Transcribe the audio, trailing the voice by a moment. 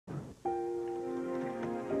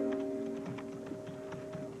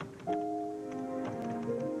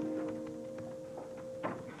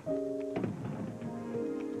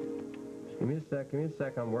Give me a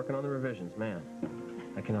sec. I'm working on the revisions, man.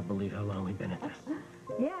 I cannot believe how long we've been at this.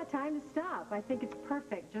 Yeah, time to stop. I think it's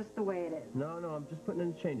perfect just the way it is. No, I'm just putting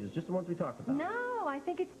in the changes, just the ones we talked about. No, I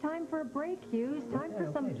think it's time for a break, Hughes. Time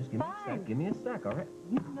for some just give me a sec. Give me a sec, all right?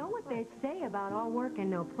 You know what they say about all work and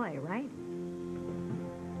no play, right?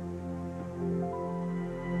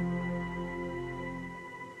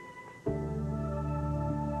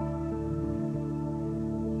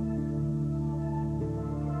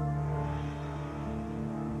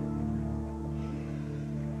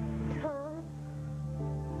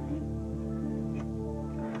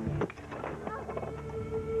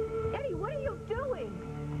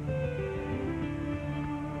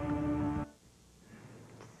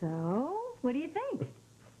 So, what do you think?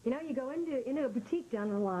 You know, you go into a boutique down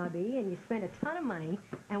in the lobby and you spend a ton of money,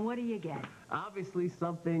 and what do you get? Obviously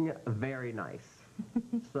something very nice.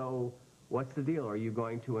 So, what's the deal? Are you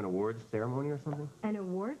going to an awards ceremony or something? An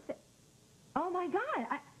awards? Oh, my God.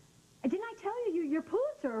 Didn't I tell you your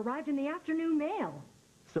Pulitzer arrived in the afternoon mail?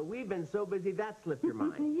 So we've been so busy that slipped your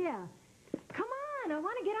mind. Yeah. Come on, I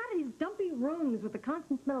want to get out of these dumpy rooms with the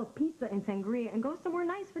constant smell of pizza and sangria and go somewhere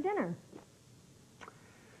nice for dinner.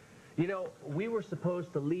 You know, we were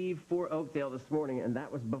supposed to leave for Oakdale this morning, and that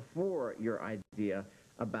was before your idea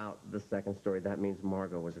about the second story. That means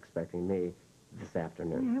Margot was expecting me this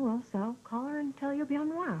afternoon. Yeah, well, so call her and tell her you'll be home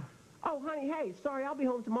tomorrow. Oh, honey, hey, sorry, I'll be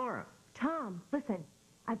home tomorrow. Tom, listen,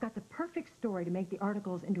 I've got the perfect story to make the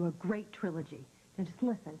articles into a great trilogy. Now, just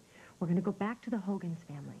listen. We're going to go back to the Hogan's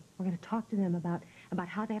family. We're going to talk to them about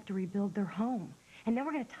how they have to rebuild their home. And then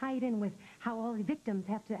we're going to tie it in with how all the victims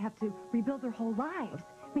have to rebuild their whole lives.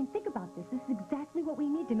 I mean, think about this. This is exactly what we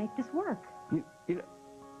need to make this work. You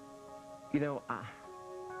know,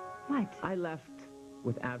 What? I left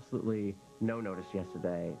with absolutely no notice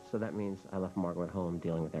yesterday, so that means I left Margot at home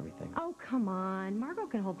dealing with everything. Oh, come on. Margot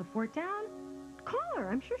can hold the fort down. Call her.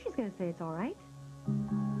 I'm sure she's going to say it's all right.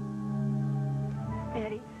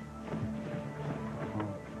 Eddie.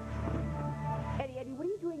 Eddie, what are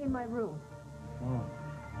you doing in my room? Oh.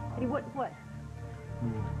 Eddie, what? What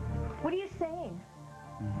are you saying?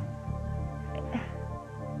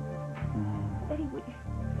 Eddie,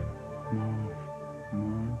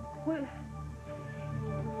 what?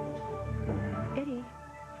 Eddie,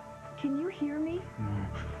 can you hear me?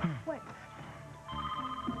 What?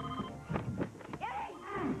 Eddie!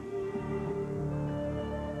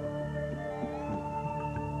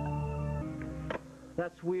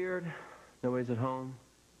 That's weird. Nobody's at home.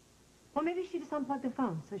 Well, maybe she just unplugged the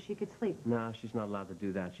phone so she could sleep. No, she's not allowed to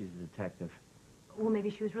do that. She's a detective. Well, maybe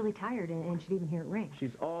she was really tired and she'd even hear it ring.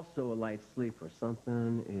 She's also a light sleeper.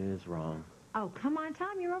 Something is wrong. Oh, come on,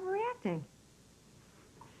 Tom. You're overreacting.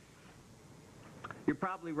 You're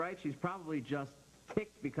probably right. She's probably just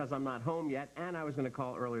ticked because I'm not home yet, and I was going to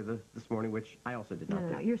call earlier this morning, which I also did not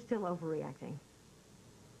do. No, you're still overreacting.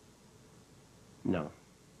 No.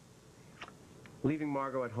 Leaving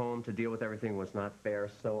Margot at home to deal with everything was not fair,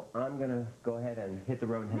 so I'm going to go ahead and hit the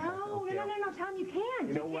road and head back to Oakdale. No, Tom, you can't.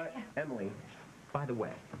 You know what, Emily, by the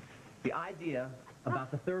way, the idea about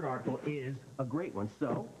the third article is a great one,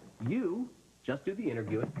 so you just do the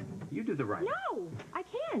interviewing, you do the writing. No, I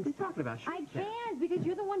can't. What are you talking about? Sure I you can. can't, because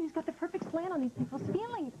you're the one who's got the perfect slant on these people's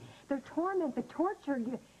feelings. Their torment, the torture.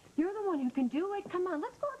 You're the one who can do it. Come on,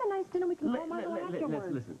 let's go have a nice dinner. We can call Margot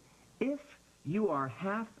afterwards. Listen, if you are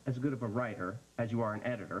half as good of a writer as you are an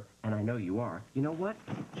editor, and I know you are, you know what?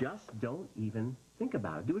 Just don't even think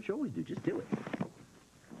about it. Do what you always do. Just do it.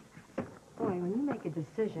 Boy, when you make a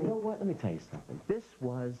decision... You know what? Let me tell you something. This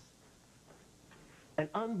was an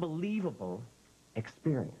unbelievable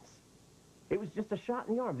experience. It was just a shot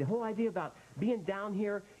in the arm. The whole idea about being down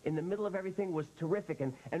here in the middle of everything was terrific.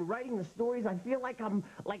 And writing the stories, I feel like I'm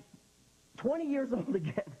like 20 years old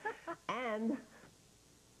again. And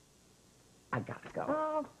I gotta go.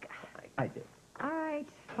 Oh, God. I do. All right,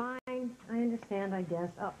 fine. I understand, I guess.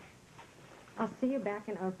 I'll see you back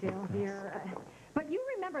in Oakdale here. But you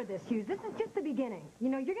remember this, Hughes. This is just the beginning. You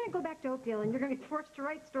know, you're going to go back to Oakdale, and you're going to be forced to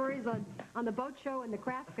write stories on the boat show and the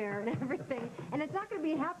craft fair and everything. And it's not going to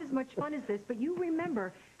be half as much fun as this, but you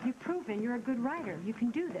remember, you've proven you're a good writer. You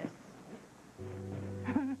can do this.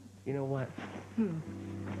 You know what?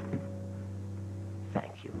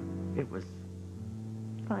 Thank you. It was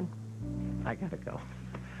Fun. I gotta go.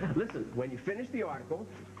 Listen, when you finish the article,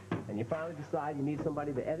 and you finally decide you need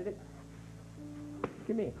somebody to edit it,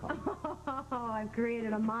 give me a call. Oh, I've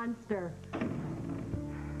created a monster.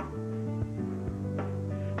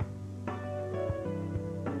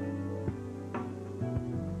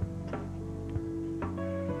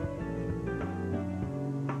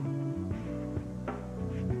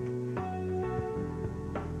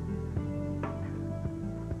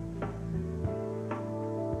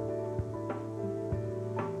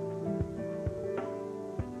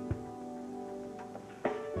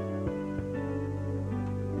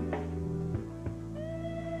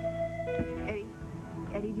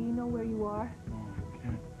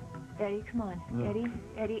 Eddie, come on. Look.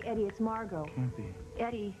 Eddie, it's Margot. Can't be.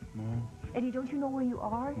 Eddie. Mo. Eddie, don't you know where you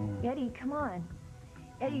are? Eddie, come on.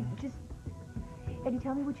 Eddie, Eddie,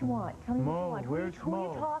 tell me what you want. Tell me what you want. Where's who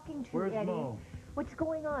are you talking to, Where's Eddie? Mo? What's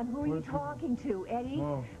going on? Who are you talking to, Eddie?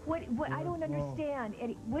 Mo. What I don't understand,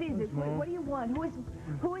 Eddie. What is it? What do you want? Who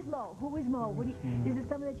is Mo? Who is Mo? Is it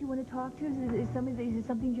someone that you want to talk to? Is it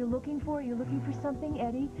something you're looking for? Are you looking for something,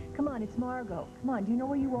 Eddie? Come on, it's Margot. Come on, do you know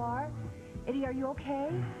where you are? Eddie, are you okay?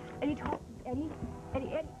 Eddie, talk. Eddie,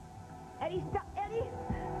 stop, Eddie.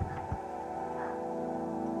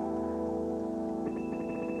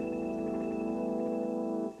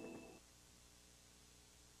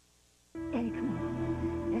 Eddie, come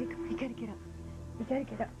on. Eddie, come on. You gotta get up. You gotta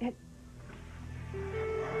get up. Eddie.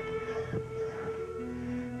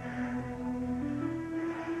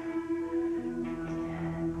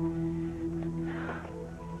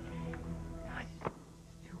 It's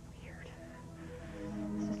too weird.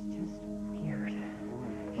 This is just weird.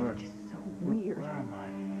 You're just so weird. Where am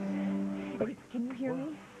I? Eddie, can you hear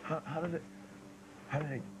me? How did it...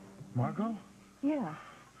 Margot? Yeah.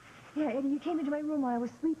 Yeah, Eddie, you came into my room while I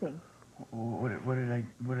was sleeping. What did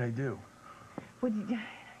I do? Well, you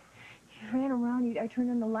ran around, I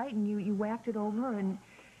turned on the light, and you whacked it over, and...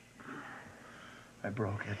 I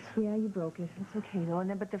broke it. Yeah, you broke it. It's okay, though.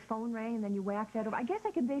 But the phone rang, and then you whacked that over. I guess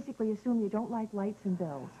I can basically assume you don't like lights and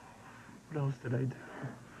bells. What else did I do?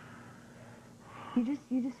 You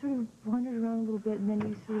just sort of wandered around a little bit, and then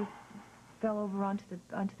you sort of fell over onto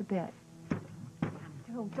the bed.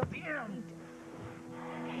 Don't.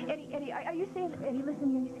 Eddie, are you saying... Eddie,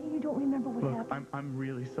 listen, are you saying you don't remember what happened? Look, I'm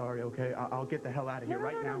really sorry, okay? I'll get the hell out of here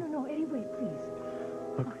right now. No, Eddie, wait, please.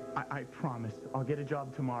 Look, I promise. I'll get a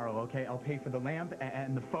job tomorrow, okay? I'll pay for the lamp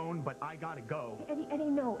and the phone, but I gotta go. Eddie,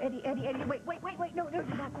 no. Eddie, wait. No, you're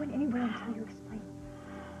not going anywhere until you explain.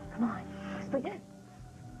 Come on, explain it.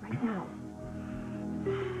 Right now.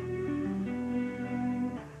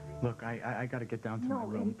 Look, I gotta get down to my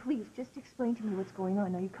room. No, Eddie, please, just explain to me what's going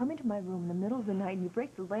on. Now, you come into my room in the middle of the night, and you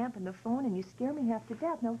break the lamp and the phone, and you scare me half to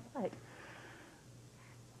death. Now, what?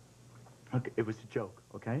 Look, it was a joke,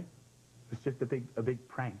 okay? It was just a big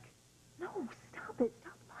prank. No, stop it.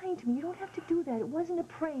 Stop lying to me. You don't have to do that. It wasn't a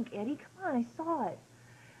prank, Eddie. Come on, I saw it.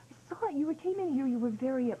 You came in here, you were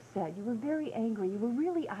very upset. You were very angry. You were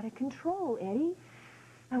really out of control, Eddie.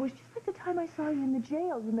 It was just like the time I saw you in the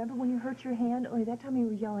jail. Remember when you hurt your hand? Only that time you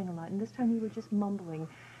were yelling a lot, and this time you were just mumbling.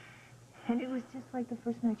 And it was just like the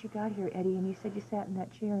first night you got here, Eddie, and you said you sat in that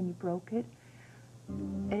chair and you broke it.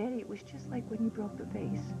 And, Eddie, it was just like when you broke the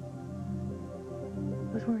vase.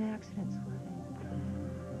 Those weren't accidents, were they?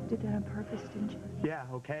 You did that on purpose, didn't you? Yeah,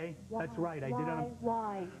 okay? Why? That's right, I did it on...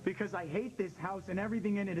 Why? Because I hate this house and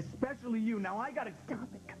everything in it, especially you. Now I gotta... Stop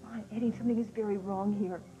it, come on, Eddie, something is very wrong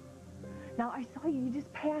here. Now, I saw you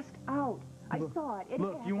just passed out. I saw it.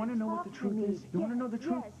 Look, you want to know what the truth is? You want to know the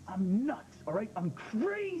truth? Yes. I'm nuts, all right? I'm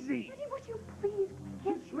crazy! Eddie, would you please...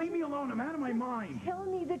 Just leave me alone. I'm out of my mind. Tell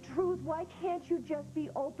me the truth. Why can't you just be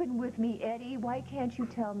open with me, Eddie? Why can't you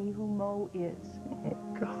tell me who Mo is? Oh,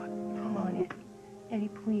 God. Come on, Eddie. Eddie,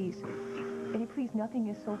 please. Eddie, please, nothing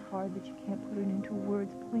is so hard that you can't put it into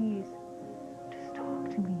words. Please. Just talk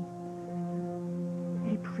to me.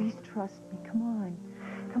 Eddie, please trust me. Come on.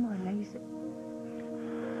 Come on, now you say...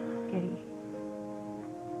 Eddie,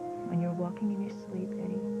 when you're walking in your sleep,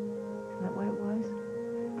 Eddie, isn't that what it was?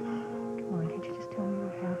 Come on, can't you just tell me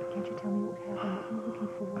what happened? Can't you tell me what happened? What you're looking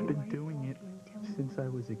for? I've been doing it since I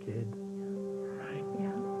was a kid. Right?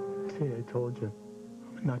 Yeah? See, I told you.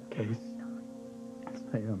 I'm a nutcase. Yes,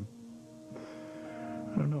 I am.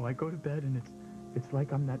 I don't know, I go to bed and it's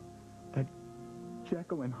like I'm that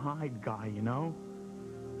Jekyll and Hyde guy, you know?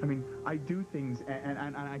 I mean, I do things and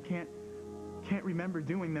I can't remember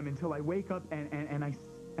doing them until I wake up and I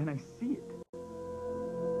see it.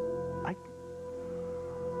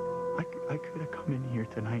 I could have come in here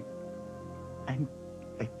tonight and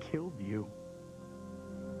I killed you.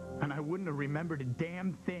 And I wouldn't have remembered a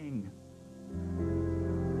damn thing.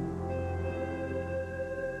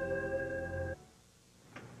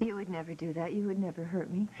 You would never do that. You would never hurt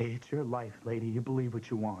me. Hey, it's your life, lady. You believe what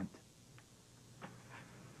you want.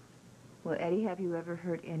 Well, Eddie, have you ever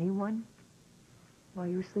hurt anyone while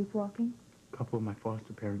you were sleepwalking? A couple of my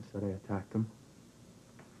foster parents said I attacked them.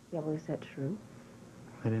 Yeah, well, is that true?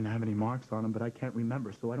 I didn't have any marks on them, but I can't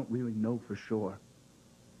remember, so I don't really know for sure.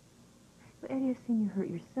 Well, Eddie, I've seen you hurt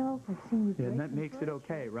yourself. I've seen you... Yeah, and that makes it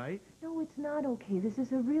okay, right? No, it's not okay. This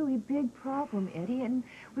is a really big problem, Eddie, and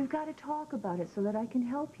we've got to talk about it so that I can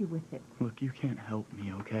help you with it. Look, you can't help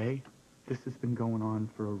me, okay? This has been going on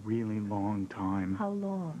for a really long time. How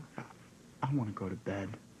long? I want to go to bed.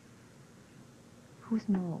 Who's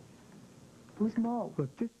Mo? Who's Mo?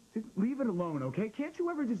 Look, just leave it alone, okay? Can't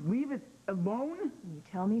you ever just leave it alone? When you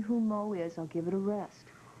tell me who Mo is, I'll give it a rest.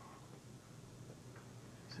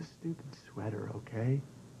 It's a stupid sweater, okay?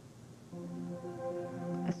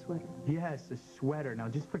 A sweater. Yes, a sweater. Now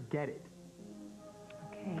just forget it.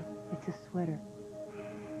 Okay, it's a sweater.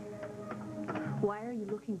 Why are you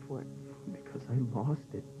looking for it? Because I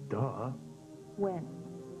lost it. Duh. When?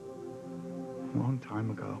 A long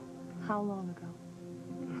time ago. How long ago?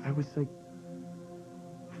 I was like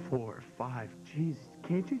 4 or 5. Jeez,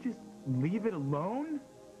 can't you just leave it alone?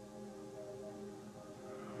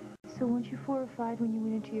 So weren't you 4 or 5 when you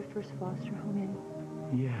went into your first foster home,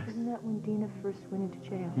 Eddie? Yes. Isn't that when Dina first went into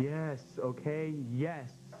jail? Yes, okay,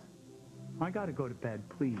 yes. I gotta go to bed,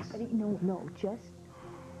 please. Eddie, no, just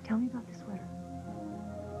tell me about the sweater.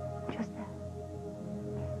 Just that.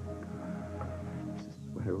 It's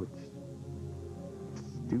a sweater with this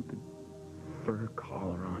stupid fur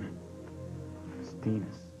collar on it. It's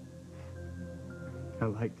Dina's. I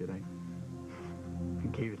liked it. I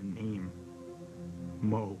gave it a name.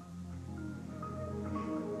 Mo.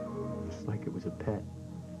 Just like it was a pet.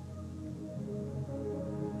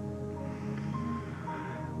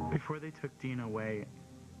 Before they took Dina away,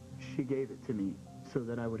 she gave it to me so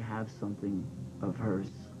that I would have something of hers.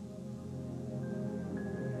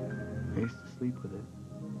 I used to sleep with it.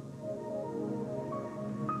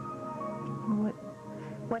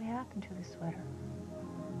 What happened to the sweater?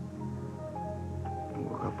 I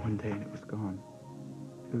woke up one day and it was gone.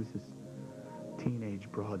 It was this teenage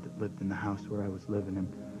broad that lived in the house where I was living, and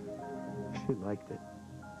she liked it.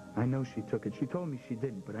 I know she took it. She told me she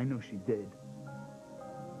didn't, but I know she did.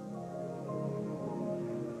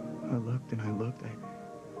 I looked and I looked.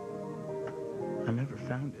 I never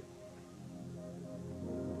found it.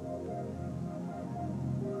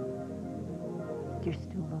 You're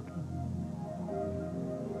still looking.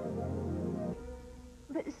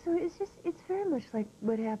 But so it's very much like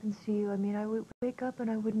what happens to you. I mean, I would wake up and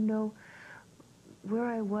I wouldn't know where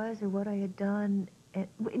I was or what I had done. And,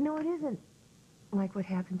 no, it isn't like what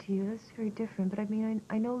happened to you. That's very different. But I mean,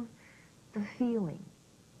 I know the feeling.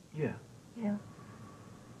 Yeah. Yeah.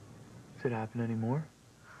 Does it happen anymore?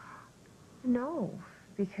 No,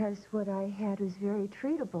 because what I had was very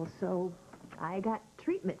treatable, so I got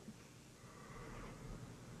treatment.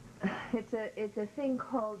 It's a thing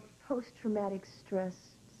called post-traumatic stress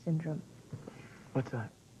syndrome. What's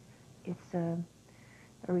that? It's a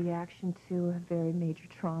reaction to a very major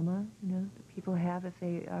trauma, that people have if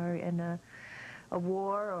they are in a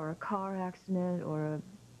war or a car accident or a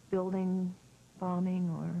building bombing,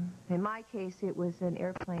 or in my case it was an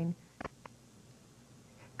airplane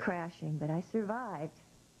crashing, but I survived.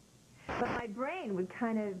 But my brain would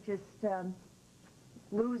kind of just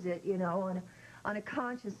lose it, on a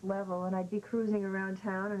conscious level, and I'd be cruising around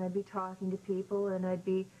town, and I'd be talking to people, and I'd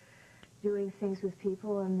be doing things with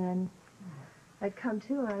people, and then I'd come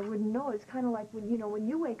to, and I wouldn't know. It's kind of like when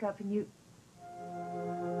you wake up and